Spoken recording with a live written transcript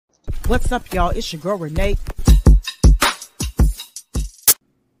What's up, y'all? It's your girl, Renee.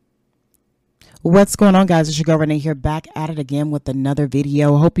 What's going on, guys? It's your girl, Renee, here, back at it again with another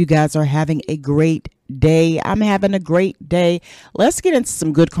video. I hope you guys are having a great day. I'm having a great day. Let's get into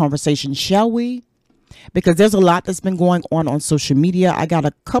some good conversation, shall we? Because there's a lot that's been going on social media. I got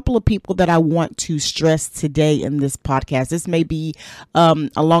a couple of people that I want to stress today in this podcast. This may be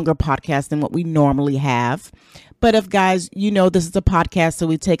a longer podcast than what we normally have. But if, guys, you know, this is a podcast, so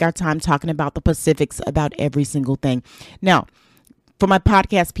we take our time talking about the specifics about every single thing. Now, for my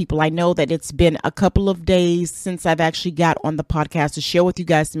podcast people, I know that it's been a couple of days since I've actually got on the podcast to share with you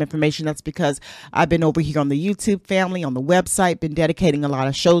guys some information. That's because I've been over here on the YouTube family, on the website, been dedicating a lot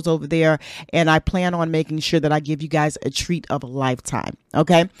of shows over there. And I plan on making sure that I give you guys a treat of a lifetime.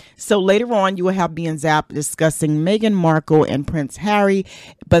 Okay, so later on, you will have me and Zap discussing Meghan Markle and Prince Harry.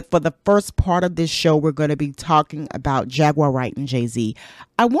 But for the first part of this show, we're going to be talking about Jaguar, Wright, and JayZ.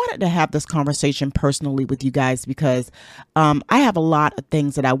 I wanted to have this conversation personally with you guys because I have a lot of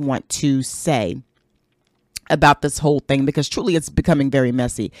things that I want to say about this whole thing, because truly it's becoming very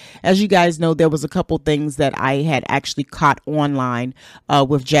messy. As you guys know, there was a couple things that I had actually caught online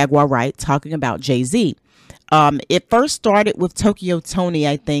with Jaguar, Wright, talking about JayZ. It first started with Tokyo Tony,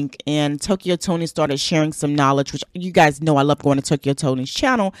 I think, and Tokyo Tony started sharing some knowledge, which you guys know I love going to Tokyo Tony's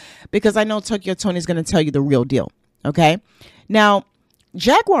channel because I know Tokyo Tony is going to tell you the real deal. Okay. Now,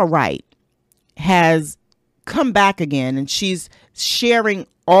 Jaguar Wright has come back again, and she's sharing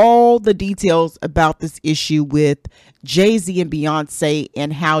all the details about this issue with JayZ and Beyonce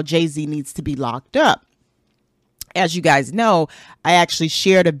and how JayZ needs to be locked up. As you guys know, I actually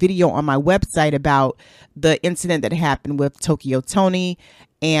shared a video on my website about the incident that happened with Tokyo Tony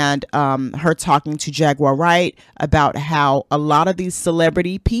and her talking to Jaguar Wright about how a lot of these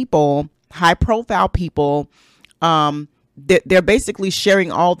celebrity people, high profile people, they're basically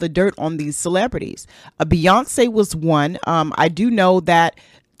sharing all the dirt on these celebrities. Beyonce was one. I do know that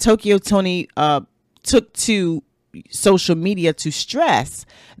Tokyo Tony took to social media to stress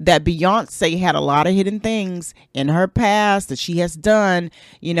that Beyonce had a lot of hidden things in her past that she has done.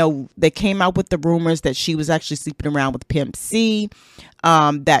 You know, they came out with the rumors that she was actually sleeping around with Pimp C,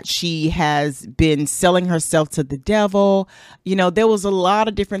 that she has been selling herself to the devil. You know, there was a lot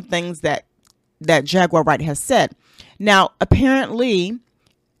of different things that Jaguar Wright has said. Now, apparently,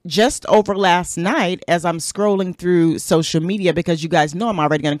 just over last night, as I'm scrolling through social media, because you guys know I'm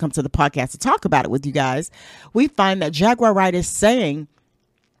already going to come to the podcast to talk about it with you guys, we find that Jaguar Wright is saying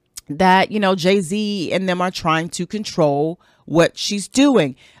that, you know, JayZ and them are trying to control what she's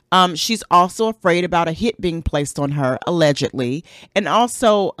doing. She's also afraid about a hit being placed on her, allegedly, and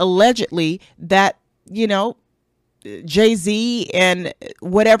also allegedly that, you know, JayZ and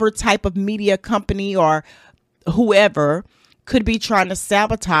whatever type of media company or whoever could be trying to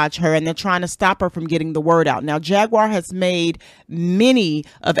sabotage her, and they're trying to stop her from getting the word out. Now, Jaguar has made many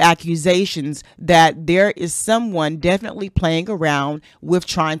of accusations that there is someone definitely playing around with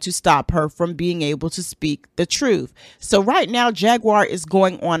trying to stop her from being able to speak the truth. So right now, Jaguar is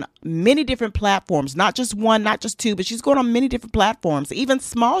going on many different platforms, not just one, not just two, but she's going on many different platforms, even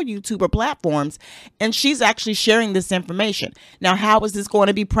small YouTuber platforms, and she's actually sharing this information. Now, how is this going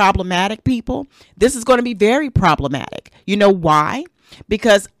to be problematic, people? This is going to be very problematic. You know why?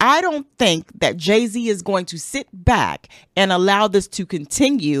 Because I don't think that JayZ is going to sit back and allow this to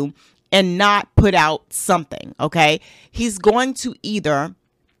continue and not put out something, okay? He's going to either,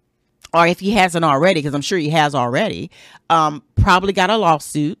 or if he hasn't already, because I'm sure he has already, probably got a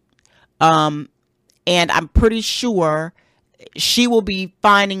lawsuit. And I'm pretty sure she will be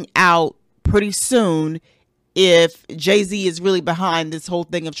finding out pretty soon if JayZ is really behind this whole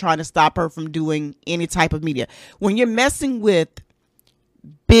thing of trying to stop her from doing any type of media. When you're messing with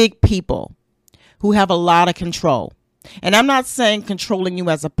big people who have a lot of control, and I'm not saying controlling you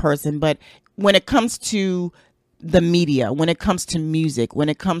as a person, but when it comes to the media, when it comes to music, when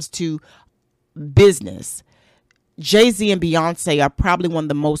it comes to business, JayZ and Beyonce are probably one of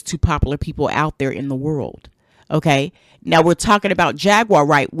the most two popular people out there in the world. Okay. Now we're talking about Jaguar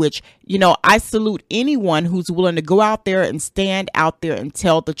Wright, which, you know, I salute anyone who's willing to go out there and stand out there and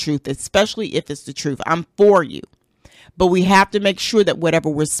tell the truth, especially if it's the truth. I'm for you. But we have to make sure that whatever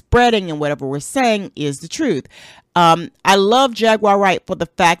we're spreading and whatever we're saying is the truth. I love Jaguar Wright for the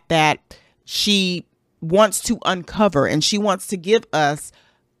fact that she wants to uncover and she wants to give us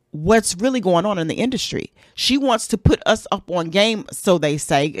what's really going on in the industry. She wants to put us up on game, so they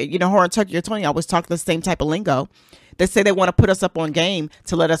say. You know, her and Tokyo Tony always talk the same type of lingo. They say they want to put us up on game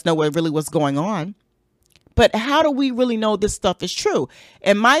to let us know what really was going on. But how do we really know this stuff is true?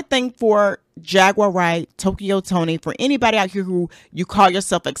 And my thing for Jaguar Wright, Tokyo Tony, for anybody out here who you call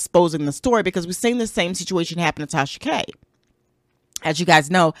yourself exposing the story, because we've seen the same situation happen to Tasha K. As you guys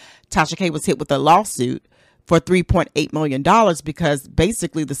know, Tasha K was hit with a lawsuit for $3.8 million because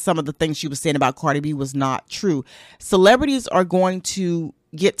basically some of the things she was saying about Cardi B was not true. Celebrities are going to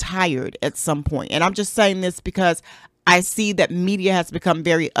get tired at some point. And I'm just saying this because I see that media has become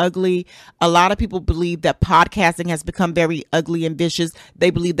very ugly. A lot of people believe that podcasting has become very ugly and vicious.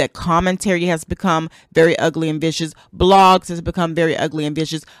 They believe that commentary has become very ugly and vicious. Blogs has become very ugly and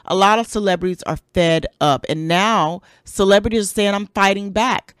vicious. A lot of celebrities are fed up. And now celebrities are saying, I'm fighting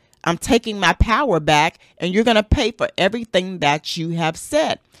back. I'm taking my power back, and you're going to pay for everything that you have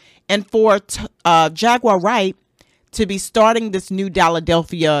said. And for Jaguar Wright to be starting this new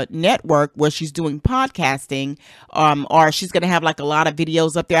Philadelphia network where she's doing podcasting, or she's going to have like a lot of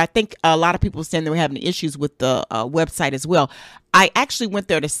videos up there. I think a lot of people saying they were having issues with the website as well. I actually went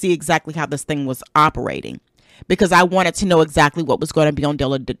there to see exactly how this thing was operating, because I wanted to know exactly what was going to be on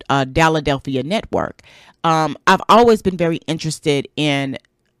Philadelphia network. I've always been very interested in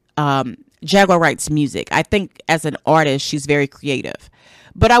Jaguar Wright's music. I think as an artist, she's very creative.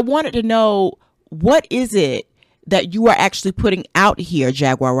 But I wanted to know, what is it that you are actually putting out here,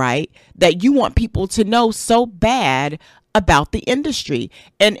 Jaguar Wright, that you want people to know so bad about the industry?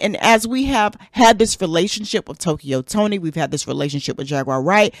 And as we have had this relationship with Tokyo Tony, we've had this relationship with Jaguar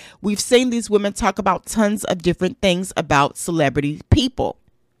Wright, we've seen these women talk about tons of different things about celebrity people.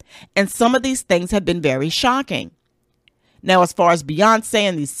 And some of these things have been very shocking. Now, as far as Beyonce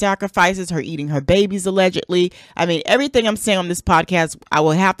and these sacrifices, her eating her babies allegedly, I mean, everything I'm saying on this podcast, I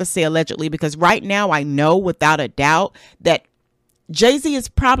will have to say allegedly, because right now I know without a doubt that JayZ is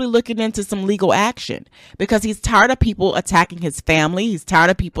probably looking into some legal action, because he's tired of people attacking his family. He's tired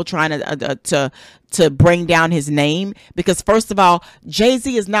of people trying to bring down his name, because first of all,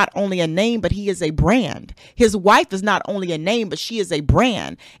 JayZ is not only a name, but he is a brand. His wife is not only a name, but she is a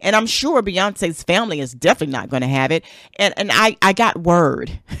brand. And I'm sure Beyonce's family is definitely not going to have it. And I got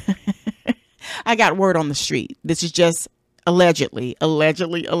word. I got word on the street. This is just allegedly,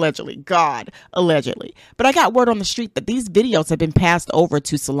 God, allegedly. But I got word on the street that these videos have been passed over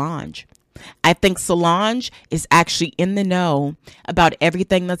to Solange. I think Solange is actually in the know about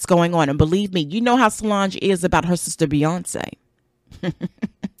everything that's going on. And believe me, you know how Solange is about her sister Beyonce.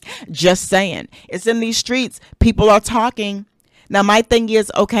 Just saying. It's in these streets. People are talking. Now, my thing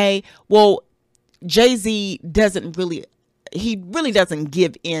is, okay, well, JayZ doesn't really doesn't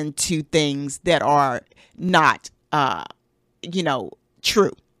give in to things that are not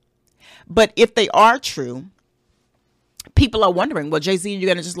true. But if they are true, people are wondering, well, JayZ, you're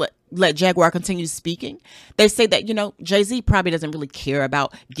going to just let Jaguar continue speaking? They say that, JayZ probably doesn't really care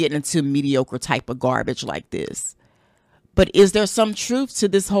about getting into mediocre type of garbage like this. But is there some truth to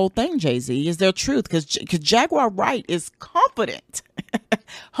this whole thing, JayZ? Is there truth? Because Jaguar Wright is confident.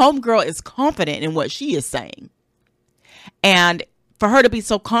 Homegirl is confident in what she is saying. And for her to be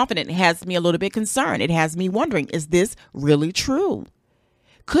so confident has me a little bit concerned. It has me wondering, is this really true?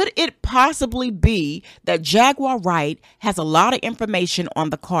 Could it possibly be that Jaguar Wright has a lot of information on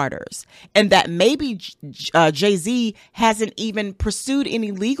the Carters, and that maybe JayZ hasn't even pursued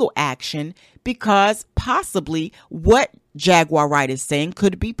any legal action because possibly what Jaguar Wright is saying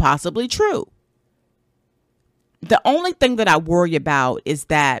could be possibly true? The only thing that I worry about is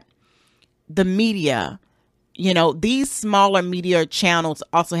that the media, these smaller media channels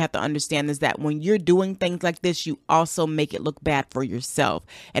also have to understand is that when you're doing things like this, you also make it look bad for yourself.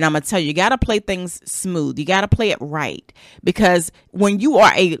 And I'm going to tell you, you got to play things smooth. You got to play it right. Because when you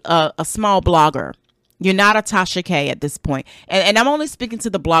are a small blogger, you're not a Tasha K at this point. And I'm only speaking to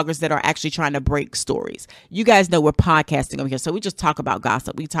the bloggers that are actually trying to break stories. You guys know we're podcasting over here. So we just talk about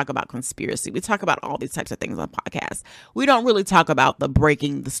gossip. We talk about conspiracy. We talk about all these types of things on podcasts. We don't really talk about the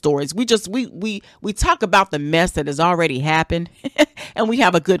breaking the stories. We talk about the mess that has already happened. And we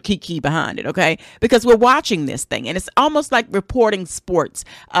have a good kiki behind it, okay? Because we're watching this thing. And it's almost like reporting sports.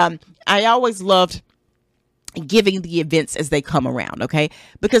 I always loved giving the events as they come around, okay?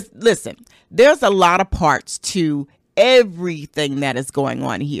 Because listen, there's a lot of parts to everything that is going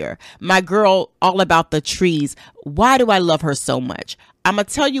on here. My girl, All About the Trees, why do I love her so much? I'm going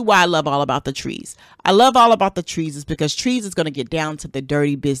to tell you why I love All About the Trees. I love All About the Trees is because Trees is going to get down to the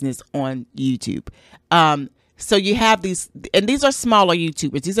dirty business on YouTube. So you have these, and these are smaller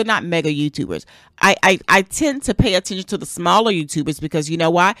YouTubers. These are not mega YouTubers. I tend to pay attention to the smaller YouTubers because you know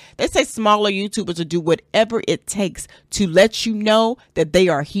why? They say smaller YouTubers will do whatever it takes to let you know that they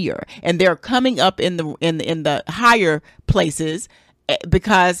are here, and they're coming up in the higher places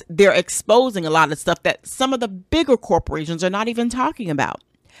because they're exposing a lot of stuff that some of the bigger corporations are not even talking about.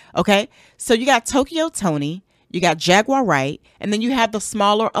 Okay, so you got Tokyo Tony, you got Jaguar Wright, and then you have the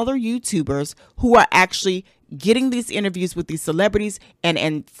smaller other YouTubers who are actually getting these interviews with these celebrities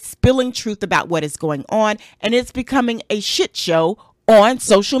and spilling truth about what is going on. And it's becoming a shit show on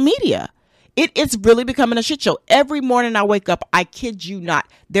social media. It's really becoming a shit show. Every morning I wake up, I kid you not,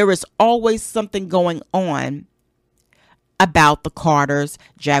 there is always something going on about the Carters,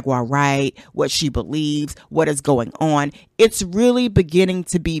 Jaguar Wright, what she believes, what is going on. It's really beginning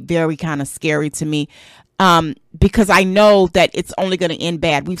to be very kind of scary to me, because I know that it's only going to end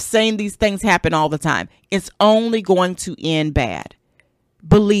bad. We've seen these things happen all the time. It's only going to end bad.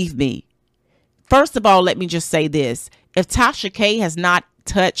 Believe me. First of all, let me just say this. If Tasha K has not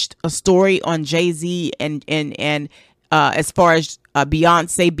touched a story on JayZ and as far as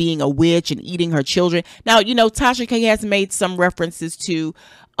Beyonce being a witch and eating her children. Now, you know, Tasha K has made some references to,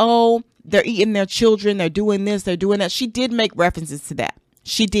 oh, they're eating their children. They're doing this. They're doing that. She did make references to that.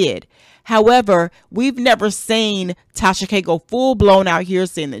 She did. However, we've never seen Tasha K go full blown out here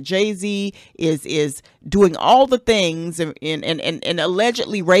saying that JayZ is doing all the things and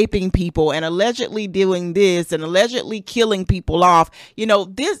allegedly raping people and allegedly doing this and allegedly killing people off. You know,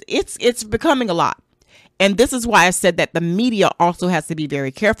 this it's becoming a lot. And this is why I said that the media also has to be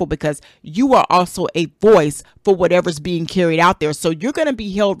very careful, because you are also a voice for whatever's being carried out there. So you're going to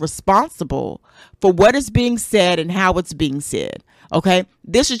be held responsible for what is being said and how it's being said. Okay,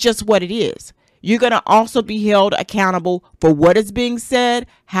 this is just what it is. You're going to also be held accountable for what is being said,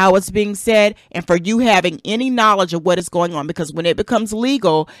 how it's being said, and for you having any knowledge of what is going on. Because when it becomes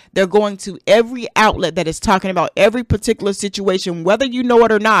legal, they're going to every outlet that is talking about every particular situation, whether you know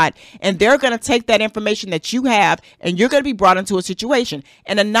it or not, and they're going to take that information that you have, and you're going to be brought into a situation.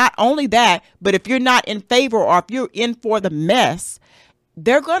 And then not only that, but if you're not in favor or if you're in for the mess,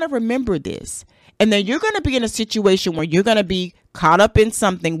 they're going to remember this. And then you're going to be in a situation where you're going to be caught up in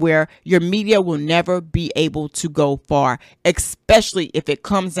something where your media will never be able to go far, especially if it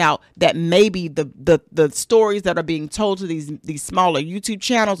comes out that maybe the stories that are being told to these smaller YouTube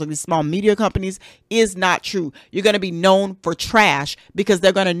channels or these small media companies is not true. You're going to be known for trash because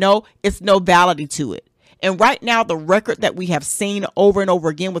they're going to know it's no validity to it. And right now, the record that we have seen over and over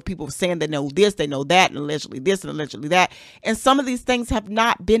again with people saying they know this, they know that, and allegedly this and allegedly that. And some of these things have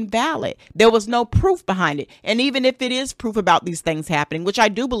not been valid. There was no proof behind it. And even if it is proof about these things happening, which I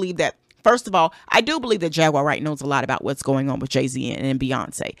do believe that, first of all, I do believe that Jaguar Wright knows a lot about what's going on with JayZ and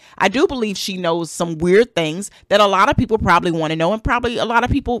Beyonce. I do believe she knows some weird things that a lot of people probably want to know, and probably a lot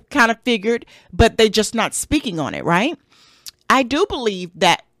of people kind of figured, but they're just not speaking on it, right? I do believe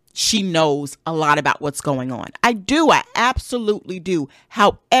that she knows a lot about what's going on. I absolutely do.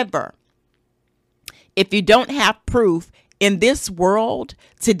 However, if you don't have proof in this world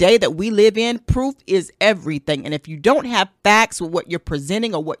today that we live in, proof is everything. And if you don't have facts with what you're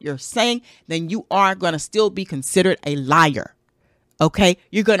presenting or what you're saying, then you are going to still be considered a liar. Okay,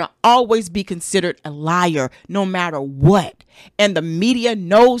 you're going to always be considered a liar no matter what. And the media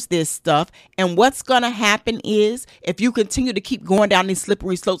knows this stuff. And what's going to happen is, if you continue to keep going down these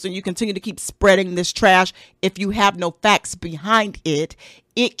slippery slopes and you continue to keep spreading this trash, if you have no facts behind it,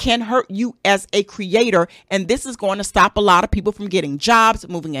 it can hurt you as a creator. And this is going to stop a lot of people from getting jobs,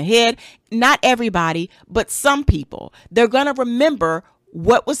 moving ahead. Not everybody, but some people. They're going to remember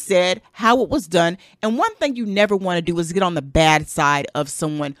what was said, how it was done. And one thing you never want to do is get on the bad side of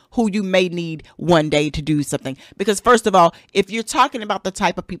someone who you may need one day to do something. Because first of all, if you're talking about the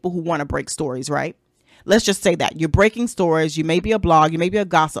type of people who want to break stories, right? Let's just say that you're breaking stories. You may be a blog, you may be a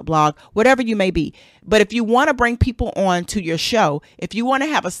gossip blog, whatever you may be. But if you want to bring people on to your show, if you want to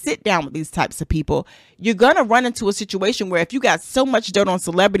have a sit down with these types of people, you're going to run into a situation where if you got so much dirt on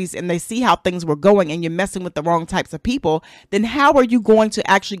celebrities and they see how things were going and you're messing with the wrong types of people, then how are you going to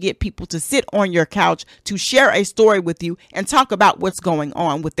actually get people to sit on your couch to share a story with you and talk about what's going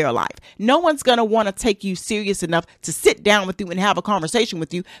on with their life? No one's going to want to take you serious enough to sit down with you and have a conversation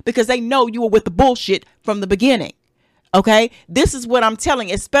with you because they know you were with the bullshit from the beginning. Okay, this is what I'm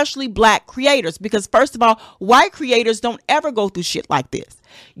telling, especially black creators, because first of all, white creators don't ever go through shit like this.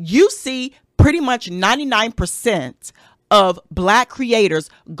 You see pretty much 99% of black creators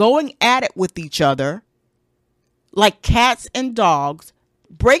going at it with each other like cats and dogs,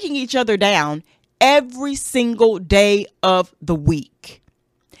 breaking each other down every single day of the week.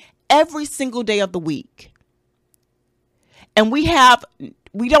 Every single day of the week. And we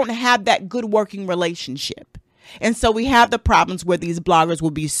don't have that good working relationship. And so we have the problems where these bloggers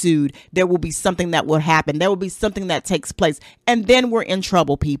will be sued. There will be something that will happen. There will be something that takes place. And then we're in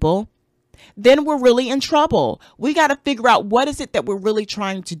trouble, people. then we're really in trouble. We got to figure out what is it that we're really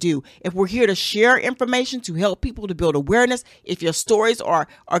trying to do. If we're here to share information, to help people, to build awareness, if your stories are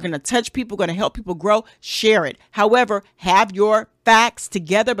going to touch people, going to help people grow, share it. However, have your facts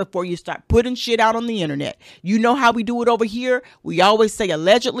together before you start putting shit out on the internet. You know how we do it over here. We always say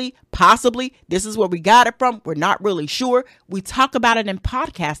allegedly, possibly, this is where we got it from. We're not really sure. We talk about it in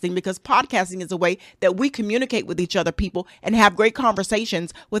podcasting because podcasting is a way that we communicate with each other, people, and have great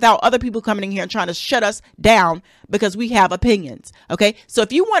conversations without other people coming in here and trying to shut us down because we have opinions. Okay. So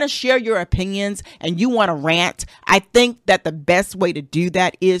if you want to share your opinions and you want to rant, I think that the best way to do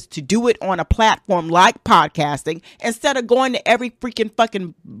that is to do it on a platform like podcasting instead of going to every freaking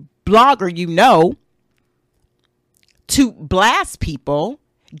fucking blogger, to blast people,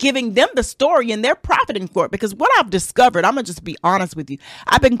 giving them the story and they're profiting for it. Because what I've discovered, I'm going to just be honest with you.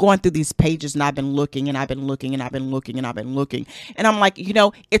 I've been going through these pages and I've been looking and I've been looking and I've been looking and I've been looking. And I'm like,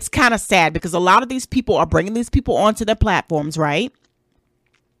 it's kind of sad because a lot of these people are bringing these people onto their platforms, right?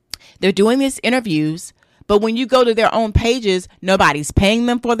 They're doing these interviews. But when you go to their own pages, nobody's paying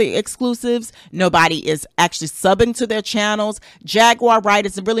them for the exclusives. Nobody is actually subbing to their channels. Jaguar Wright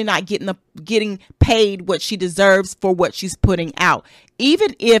is really not getting paid what she deserves for what she's putting out.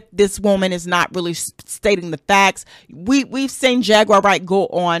 Even if this woman is not really stating the facts, we've seen Jaguar Wright go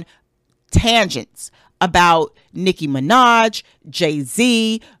on tangents about Nicki Minaj,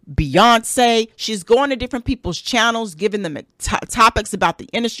 JayZ, Beyonce. She's going to different people's channels, giving them topics about the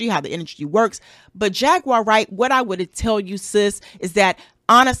industry, how the industry works. But Jaguar Wright, what I would tell you, sis, is that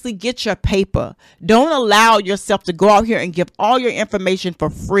honestly, get your paper. Don't allow yourself to go out here and give all your information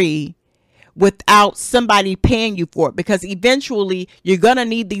for free without somebody paying you for it, because eventually you're going to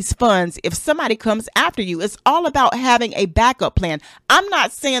need these funds if somebody comes after you. It's all about having a backup plan. I'm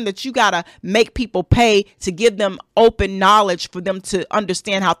not saying that you got to make people pay to give them open knowledge for them to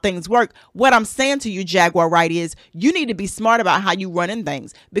understand how things work. What I'm saying to you, Jaguar Wright, is you need to be smart about how you running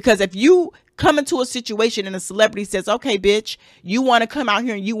things, because if you come into a situation and a celebrity says, okay, bitch, you want to come out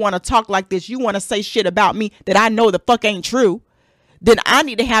here and you want to talk like this, you want to say shit about me that I know the fuck ain't true, then I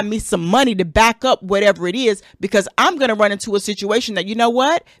need to have me some money to back up whatever it is, because I'm going to run into a situation that, you know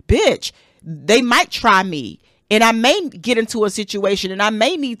what, bitch, they might try me and I may get into a situation and I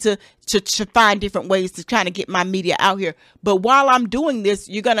may need to find different ways to kind of get my media out here. But while I'm doing this,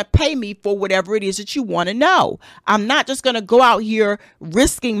 you're going to pay me for whatever it is that you want to know. I'm not just going to go out here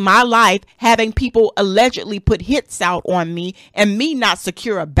risking my life, having people allegedly put hits out on me and me not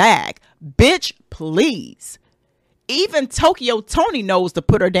secure a bag. Bitch, please. Even Tokyo Tony knows to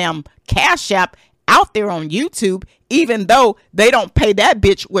put her damn Cash App out there on YouTube, even though they don't pay that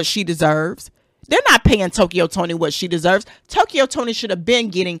bitch what she deserves. They're not paying Tokyo Tony what she deserves. Tokyo Tony should have been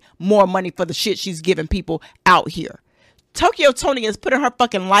getting more money for the shit she's giving people out here. Tokyo Tony is putting her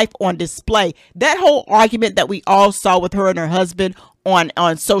fucking life on display. That whole argument that we all saw with her and her husband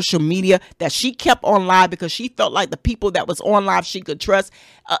on social media, that she kept on live because she felt like the people that was on live she could trust.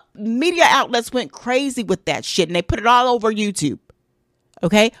 Media outlets went crazy with that shit and they put it all over YouTube.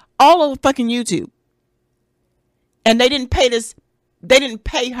 Okay? All over fucking YouTube. And they didn't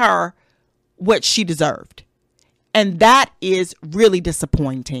pay her what she deserved. And that is really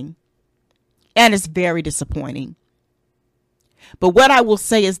disappointing. And it's very disappointing. But what I will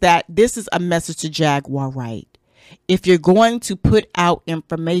say is that this is a message to Jaguar Wright. If you're going to put out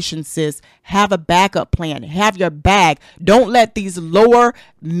information, sis, have a backup plan. Have your bag. Don't let these lower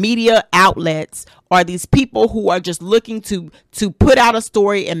media outlets or these people who are just looking to put out a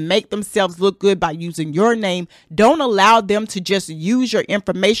story and make themselves look good by using your name. Don't allow them to just use your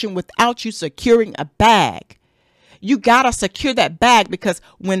information without you securing a bag. You got to secure that bag, because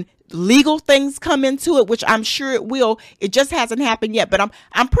when legal things come into it, which I'm sure it will, it just hasn't happened yet, but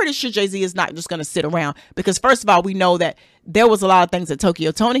I'm pretty sure JayZ is not just going to sit around, because first of all, we know that there was a lot of things that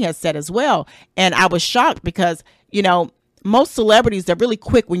Tokyo Tony has said as well. And I was shocked because, most celebrities, they're really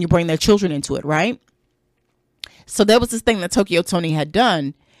quick when you bring their children into it, right? So there was this thing that Tokyo Tony had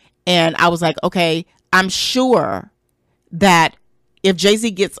done, and I was like, okay, I'm sure that if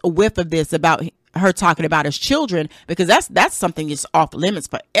JayZ gets a whiff of this about her talking about his children, because that's something that's off limits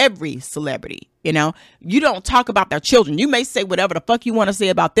for every celebrity. You don't talk about their children. You may say whatever the fuck you want to say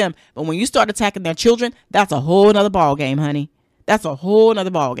about them, but when you start attacking their children, that's a whole nother ball game, honey. That's a whole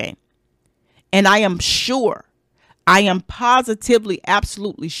nother ball game. And I am positively,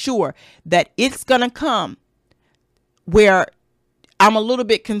 absolutely sure that it's gonna come where I'm a little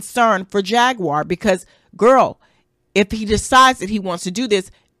bit concerned for Jaguar, because, girl, if he decides that he wants to do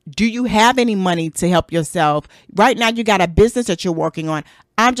this, do you have any money to help yourself? Right now, you got a business that you're working on.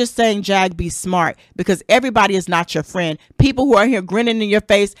 I'm just saying, Jag, be smart, because everybody is not your friend. People who are here grinning in your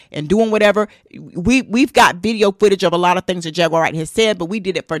face and doing whatever. We've got video footage of a lot of things that Jaguar Wright has said, but we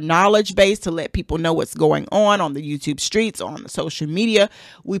did it for knowledge base to let people know what's going on the YouTube streets, on the social media.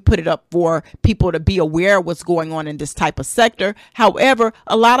 We put it up for people to be aware of what's going on in this type of sector. However,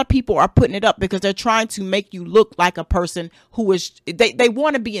 a lot of people are putting it up because they're trying to make you look like a person who is, they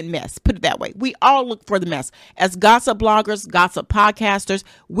want to be in mess. Put it that way. We all look for the mess. As gossip bloggers, gossip podcasters,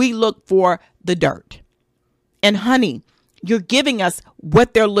 we look for the dirt. And honey, you're giving us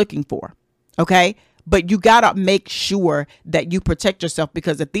what they're looking for. Okay. But you got to make sure that you protect yourself,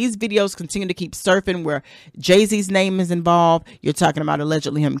 because if these videos continue to keep surfing where JayZ's name is involved, you're talking about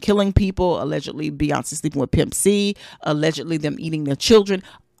allegedly him killing people, allegedly Beyonce sleeping with Pimp C, allegedly them eating their children.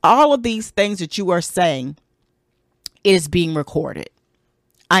 All of these things that you are saying is being recorded.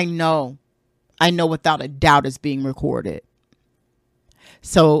 I know without a doubt it's being recorded.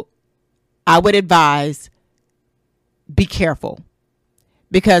 So I would advise, be careful,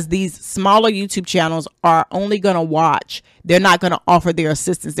 because these smaller YouTube channels are only going to watch. They're not going to offer their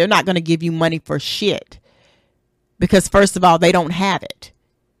assistance. They're not going to give you money for shit, because first of all, they don't have it.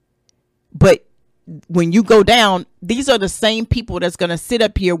 But when you go down, these are the same people that's going to sit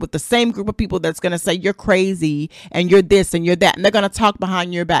up here with the same group of people that's going to say you're crazy and you're this and you're that. And they're going to talk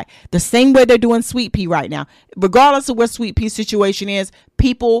behind your back the same way they're doing Sweet Pea right now. Regardless of what Sweet Pea's situation is,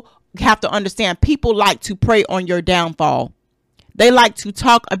 people have to understand, people like to prey on your downfall. They like to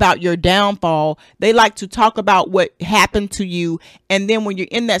talk about your downfall. They like to talk about what happened to you. And then when you're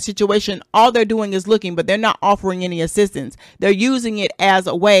in that situation, all they're doing is looking, but they're not offering any assistance. They're using it as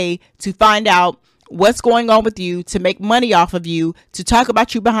a way to find out what's going on with you, to make money off of you, to talk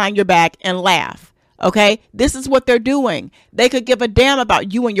about you behind your back and laugh. Okay, this is what they're doing. They could give a damn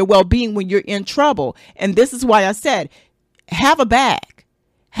about you and your well-being when you're in trouble. And this is why I said, have a bag,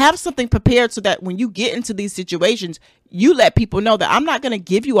 have something prepared so that when you get into these situations, you let people know that I'm not going to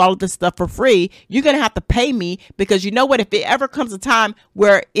give you all of this stuff for free. You're going to have to pay me, because you know what? If it ever comes a time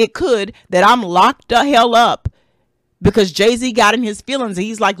where it could, that I'm locked the hell up, because JayZ got in his feelings.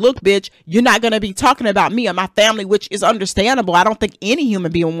 He's like, look, bitch, you're not going to be talking about me or my family, which is understandable. I don't think any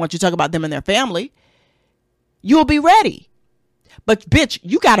human being wants you to talk about them and their family. You'll be ready. But bitch,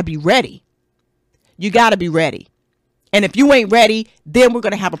 you got to be ready. You got to be ready. And if you ain't ready, then we're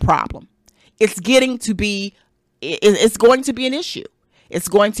going to have a problem. It's going to be an issue. It's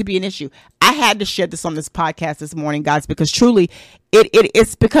going to be an issue. I had to share this on this podcast this morning, guys, because truly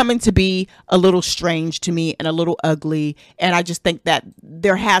it's becoming to be a little strange to me and a little ugly. And I just think that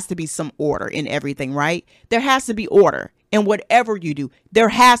there has to be some order in everything, right? There has to be order in whatever you do. There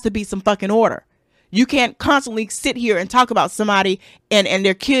has to be some fucking order. You can't constantly sit here and talk about somebody and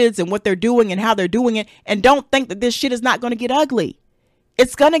their kids and what they're doing and how they're doing it, and don't think that this shit is not going to get ugly.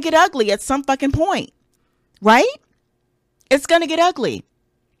 It's going to get ugly at some fucking point, right? It's going to get ugly.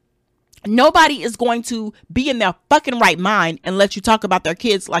 Nobody is going to be in their fucking right mind and let you talk about their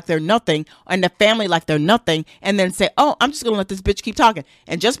kids like they're nothing, and their family like they're nothing, and then say, oh, I'm just going to let this bitch keep talking.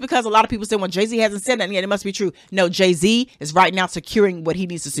 And just because a lot of people say, well, JayZ hasn't said that yet, it must be true. No, JayZ is right now securing what he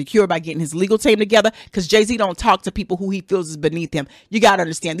needs to secure by getting his legal team together, because JayZ don't talk to people who he feels is beneath him. You got to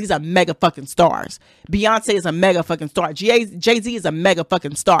understand, these are mega fucking stars. Beyonce is a mega fucking star. JayZ is a mega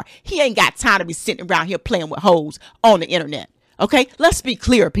fucking star. He ain't got time to be sitting around here playing with hoes on the internet. Okay, let's be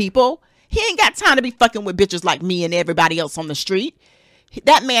clear, people. He ain't got time to be fucking with bitches like me and everybody else on the street.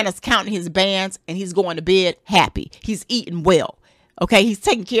 That man is counting his bands and he's going to bed happy. He's eating well. Okay, he's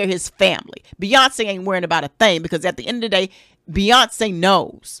taking care of his family. Beyonce ain't worrying about a thing, because at the end of the day, Beyonce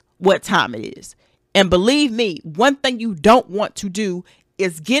knows what time it is. And believe me, one thing you don't want to do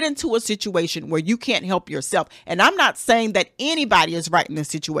is get into a situation where you can't help yourself. And I'm not saying that anybody is right in this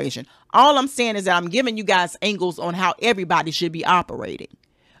situation. All I'm saying is that I'm giving you guys angles on how everybody should be operating.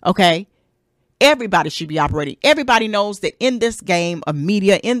 Okay? Everybody should be operating. Everybody knows that in this game of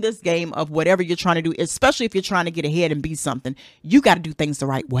media, in this game of whatever you're trying to do, especially if you're trying to get ahead and be something, you got to do things the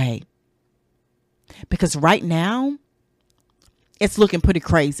right way. Because right now, it's looking pretty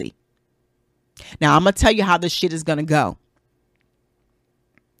crazy. Now, I'm going to tell you how this shit is going to go.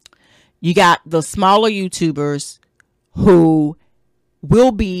 You got the smaller YouTubers who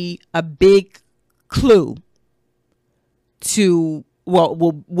will be a big clue to, well,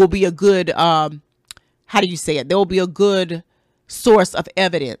 will be a good, how do you say it? There will be a good source of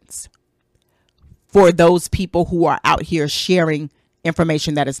evidence for those people who are out here sharing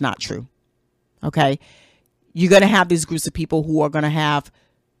information that is not true. Okay. You're going to have these groups of people who are going to have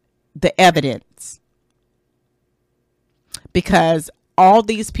the evidence, because all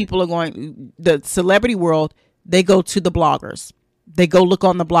these people are going, the celebrity world, they go to the bloggers. They go look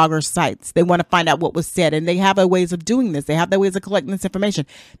on the blogger sites. They want to find out what was said, and they have their ways of doing this. They have their ways of collecting this information.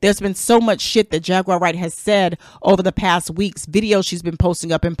 There's been so much shit that Jaguar Wright has said over the past weeks, videos she's been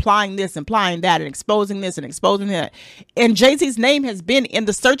posting up, implying this, implying that, and exposing this and exposing that. And JayZ's name has been in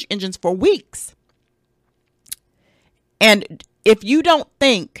the search engines for weeks. And if you don't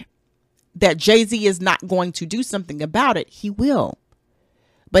think that JayZ is not going to do something about it, he will.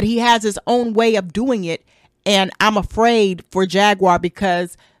 But he has his own way of doing it. And I'm afraid for Jaguar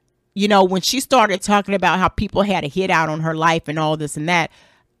because, you know, when she started talking about how people had a hit out on her life and all this and that,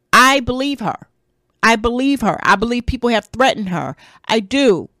 I believe her. I believe her. I believe people have threatened her. I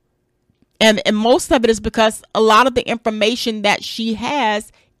do. And most of it is because a lot of the information that she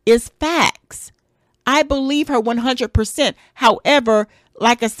has is facts. I believe her 100%. However,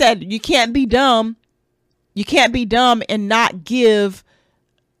 like I said, you can't be dumb. You can't be dumb and not give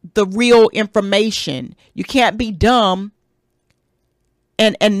the real information. You can't be dumb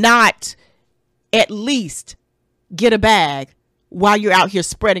and not at least get a bag while you're out here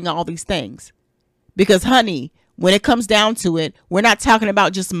spreading all these things. Because, honey, when it comes down to it, we're not talking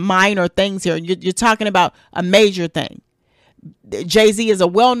about just minor things here. You're talking about a major thing. JayZ is a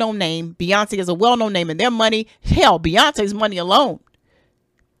well-known name. Beyonce is a well-known name. And their money, hell, Beyonce's money alone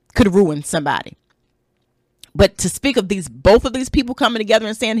could ruin somebody. But to speak of both of these people coming together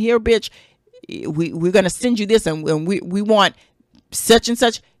and saying, here, bitch, we're going to send you this and we want such and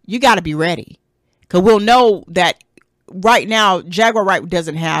such, you got to be ready. Because we'll know that right now, Jaguar Wright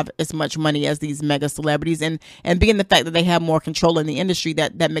doesn't have as much money as these mega celebrities. And being the fact that they have more control in the industry,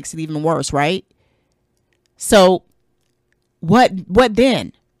 that makes it even worse, right? So what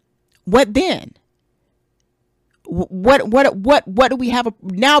then? What then? What do we have?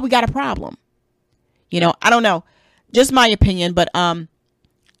 Now we got a problem. You know, I don't know, just my opinion, but I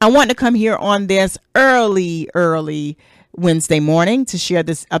want to come here on this early Wednesday morning to share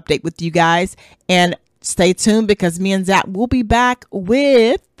this update with you guys. And stay tuned because me and Zach will be back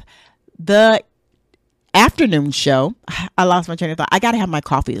with the afternoon show. I lost my train of thought. I got to have my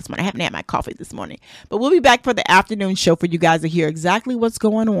coffee this morning. I haven't had my coffee this morning. But we'll be back for the afternoon show for you guys to hear exactly what's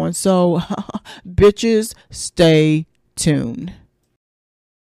going on. So, bitches, stay tuned.